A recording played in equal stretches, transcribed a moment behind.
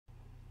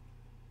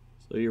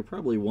So you're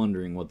probably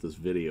wondering what this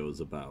video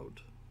is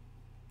about.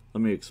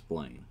 Let me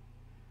explain.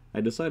 I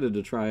decided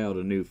to try out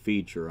a new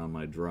feature on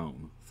my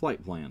drone,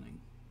 flight planning.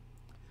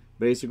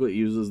 Basically, it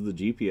uses the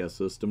GPS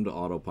system to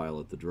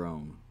autopilot the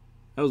drone.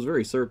 I was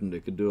very certain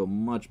it could do a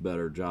much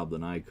better job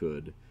than I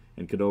could,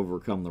 and could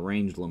overcome the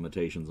range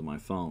limitations of my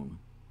phone.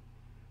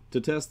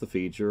 To test the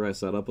feature, I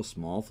set up a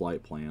small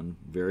flight plan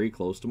very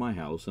close to my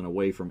house and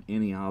away from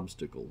any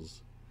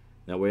obstacles.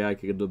 That way I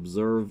could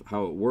observe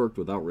how it worked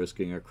without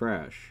risking a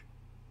crash.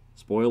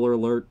 Spoiler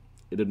alert,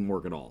 it didn't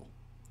work at all.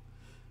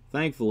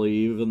 Thankfully,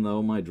 even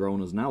though my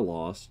drone is now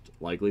lost,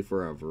 likely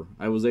forever,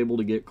 I was able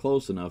to get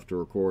close enough to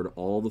record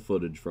all the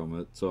footage from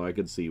it so I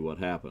could see what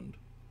happened.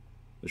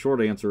 The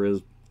short answer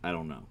is, I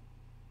don't know.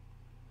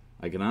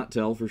 I cannot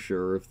tell for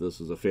sure if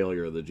this is a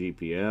failure of the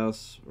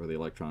GPS, or the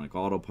electronic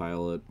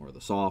autopilot, or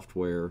the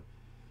software,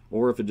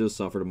 or if it just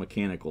suffered a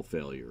mechanical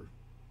failure.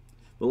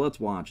 But let's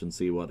watch and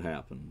see what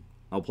happened.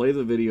 I'll play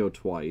the video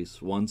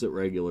twice, once at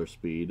regular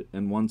speed,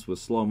 and once with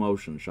slow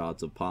motion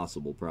shots of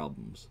possible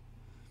problems.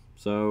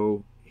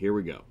 So, here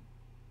we go.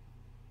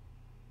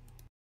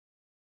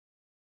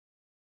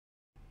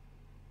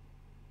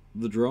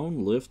 The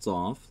drone lifts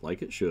off,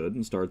 like it should,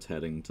 and starts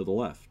heading to the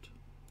left.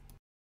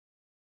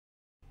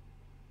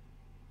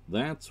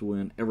 That's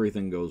when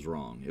everything goes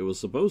wrong. It was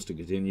supposed to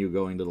continue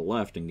going to the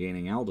left and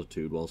gaining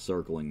altitude while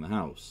circling the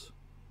house.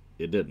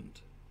 It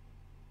didn't.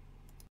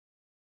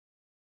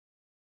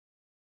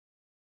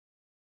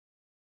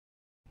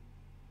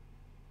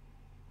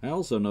 I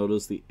also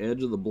noticed the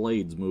edge of the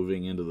blades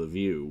moving into the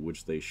view,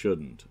 which they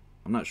shouldn't.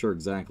 I'm not sure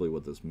exactly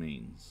what this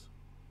means.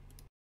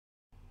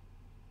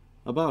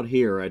 About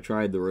here, I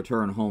tried the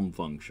return home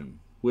function,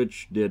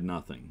 which did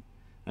nothing.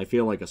 I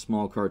feel like a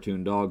small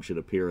cartoon dog should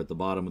appear at the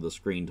bottom of the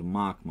screen to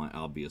mock my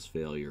obvious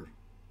failure.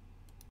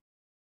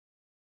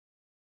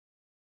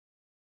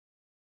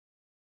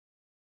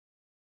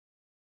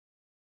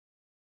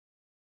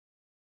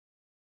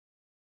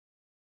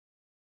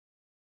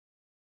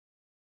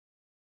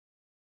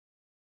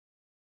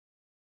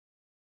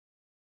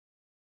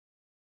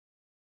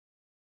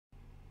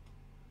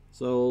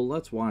 So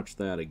let's watch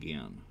that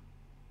again.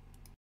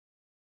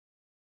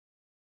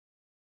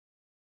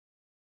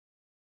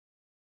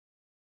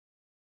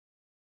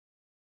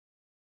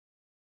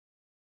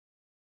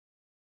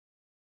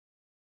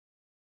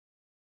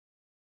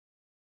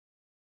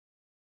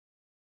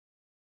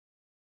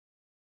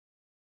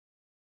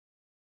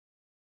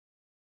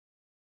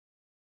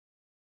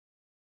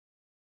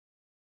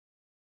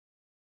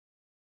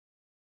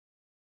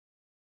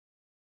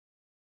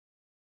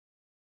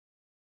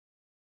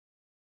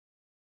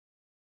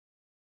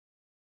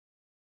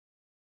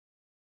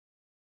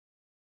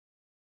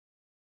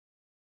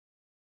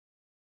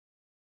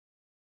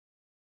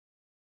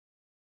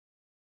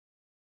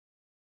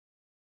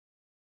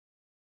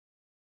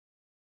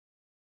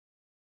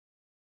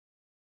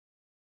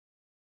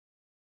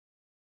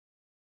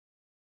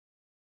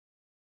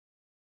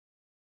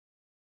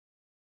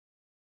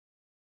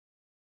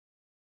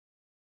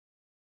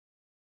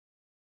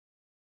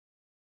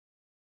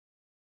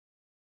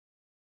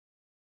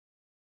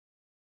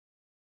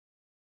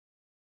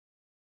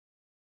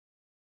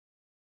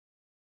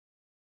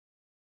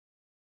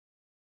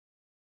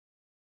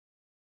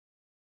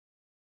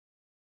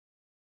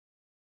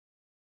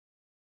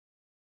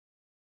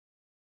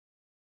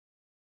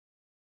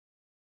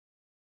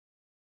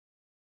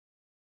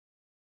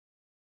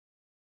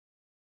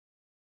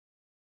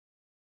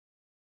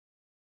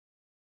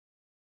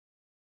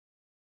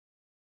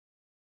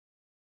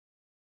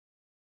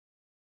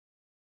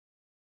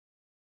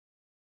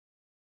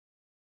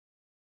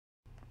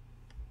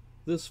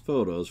 This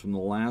photo is from the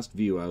last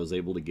view I was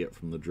able to get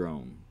from the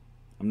drone.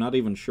 I'm not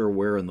even sure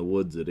where in the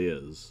woods it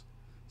is,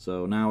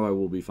 so now I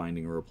will be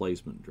finding a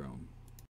replacement drone.